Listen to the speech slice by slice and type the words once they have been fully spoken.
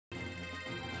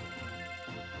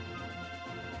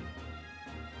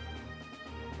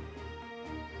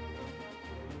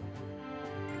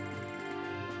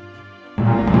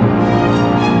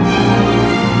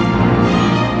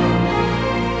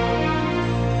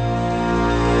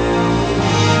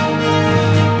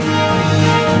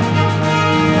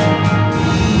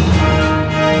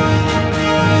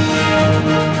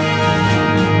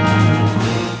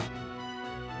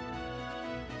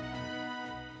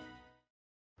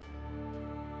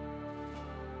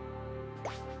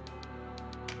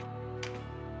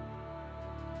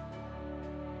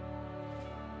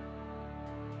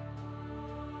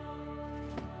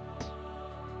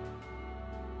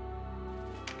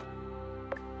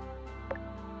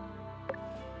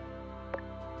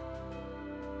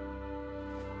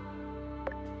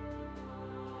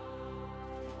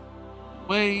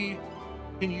way,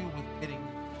 continue with getting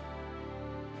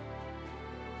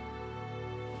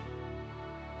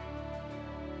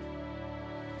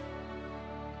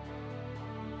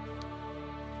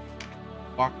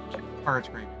walk to the pirate's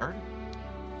graveyard.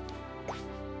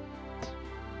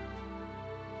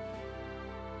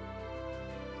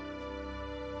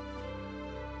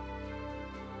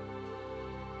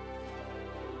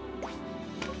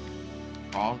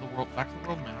 Draw the world back to the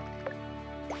world map.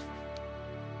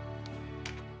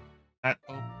 That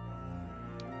open.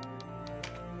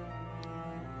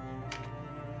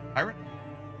 Pirate.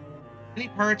 Many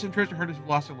pirates and treasure hunters have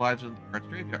lost their lives in the pirate's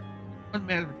graveyard. One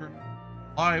man returned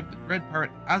alive, the dread pirate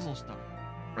Azelstan,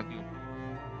 from the open.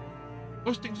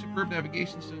 Boasting superb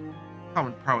navigation system,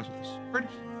 common prowess with the sword,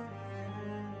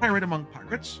 pirate among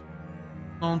pirates,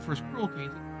 known for his cruelty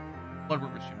and blood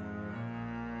river ship.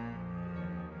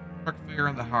 Dark fear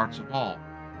in the hearts of all.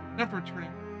 And after returning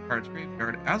to the pirate's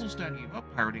graveyard, Azelstan gave up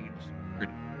pirating and disappeared.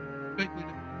 Vaguely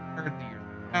declared the years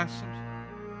past, some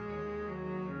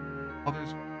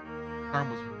others' arm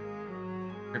was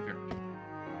graveyard.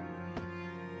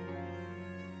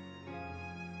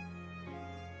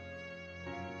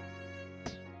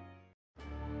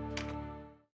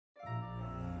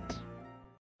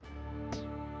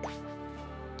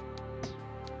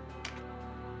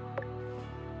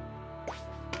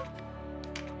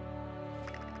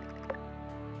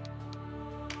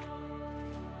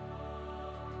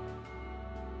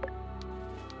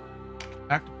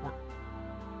 Back to port.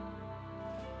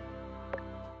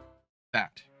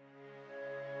 That.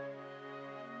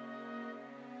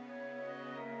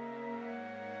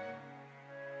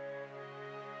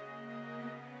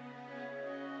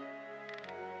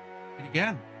 And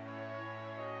again.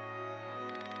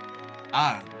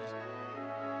 Ah.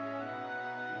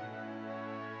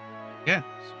 Yes.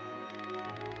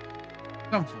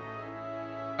 Come for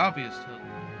obvious to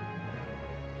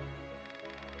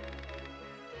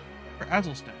for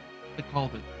Azelstan, they call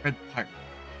the Red Pirate.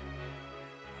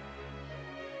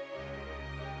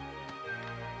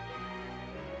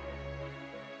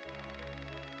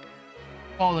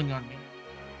 Falling on me.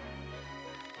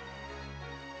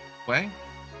 Way?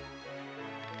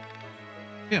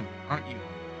 Him, aren't you?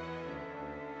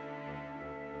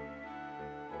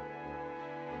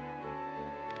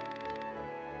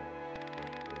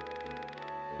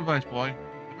 Advice, boy.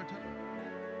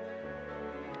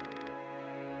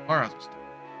 Or else.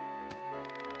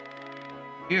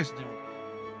 Here's the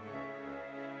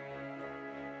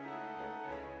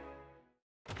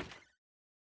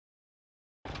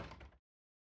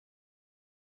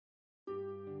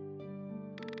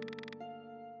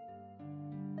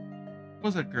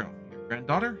Who's that girl? Your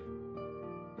granddaughter?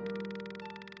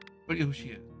 What do you know who she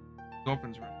is?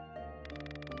 Girlfriend's right.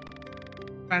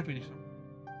 Trying to finish something.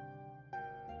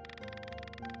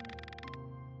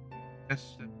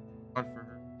 Yes, God for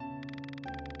her.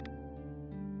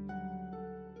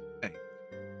 Hey.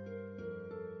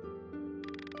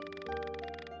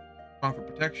 Wrong for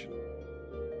protection.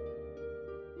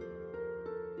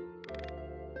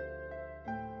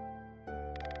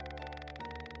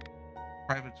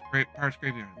 Pirate's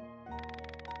graveyard.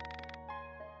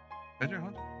 Treasure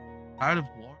hunt? Out of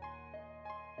war?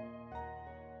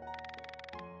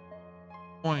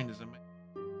 Coin is a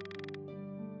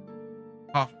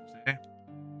coffers, eh?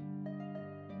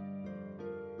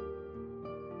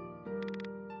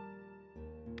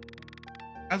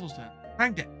 Azelstan,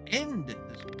 trying to end this.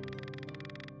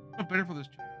 No better for this.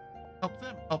 Help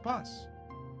them, help us.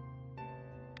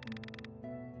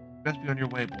 Best be on your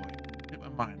way, boy. Hit my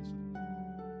mind.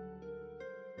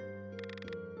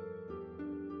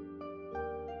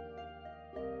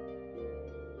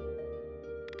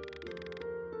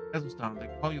 Azelstan, they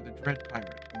call you the Dread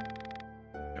Pirate.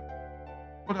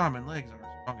 Yep. What arm and legs are as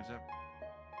strong as ever.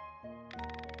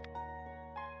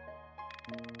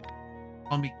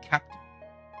 Call me Captain.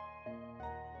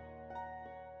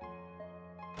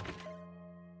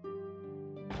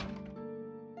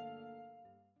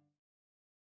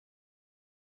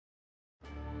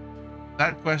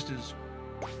 That quest is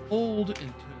old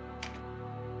into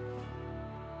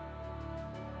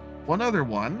one other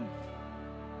one.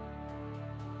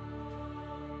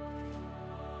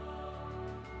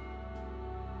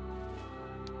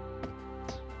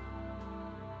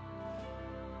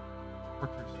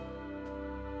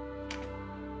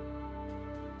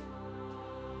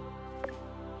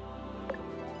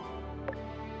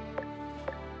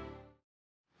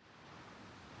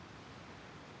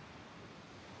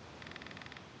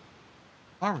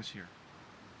 Flowers here.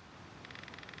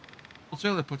 Well,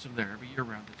 sailor puts them there every year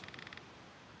round.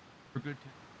 For good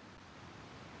time.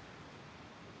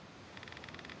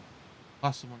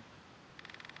 Lost someone.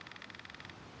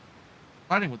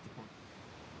 Fighting with the port.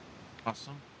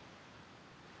 Awesome.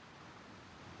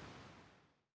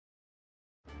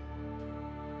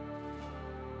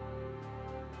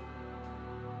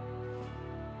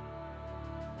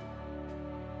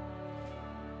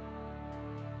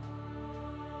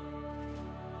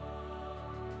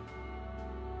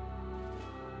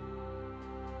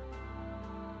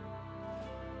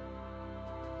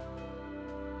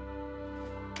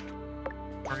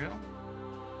 There we go.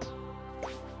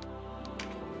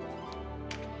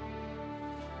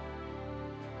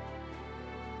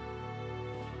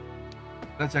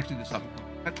 That's actually the southern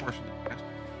pet portion of the quest.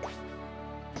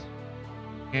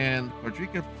 And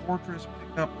Quadrica Fortress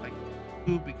picked up like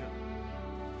 2 because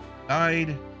it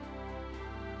died.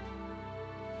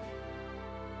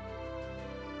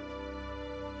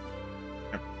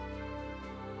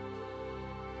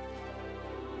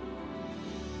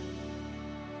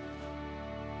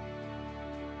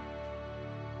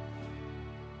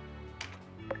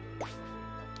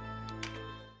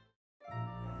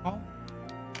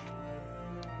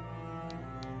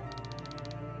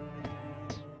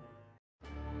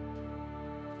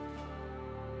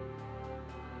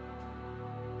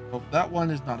 Well, that one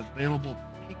is not available.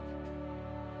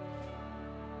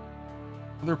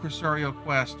 Other Crusario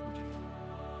quest, which is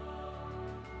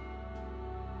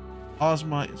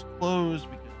Ozma, is closed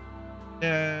because it's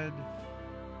dead.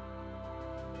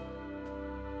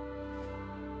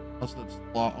 Also, that's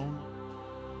law only.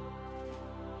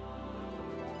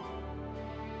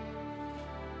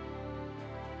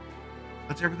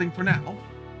 That's everything for now.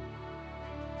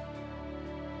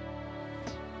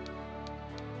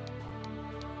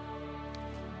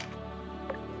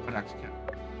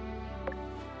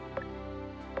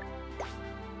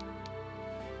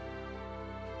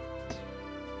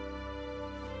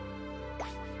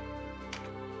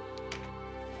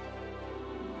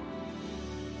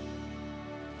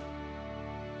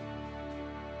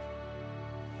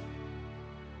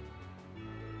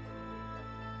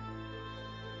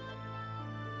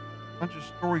 Bunch of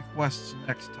story quests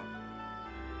next time.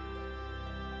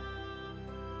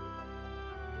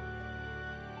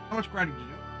 How much grinding did you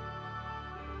do?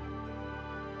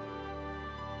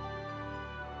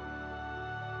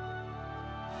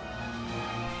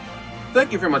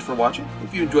 Thank you very much for watching.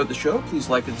 If you enjoyed the show, please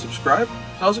like and subscribe.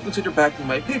 Also consider backing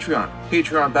my Patreon.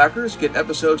 Patreon backers get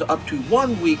episodes up to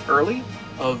 1 week early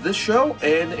of this show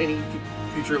and any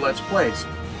future Let's Plays.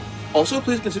 Also,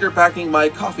 please consider backing my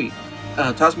Ko-fi.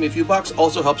 Toss me a few bucks,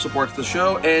 also helps support the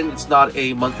show, and it's not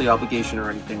a monthly obligation or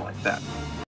anything like that.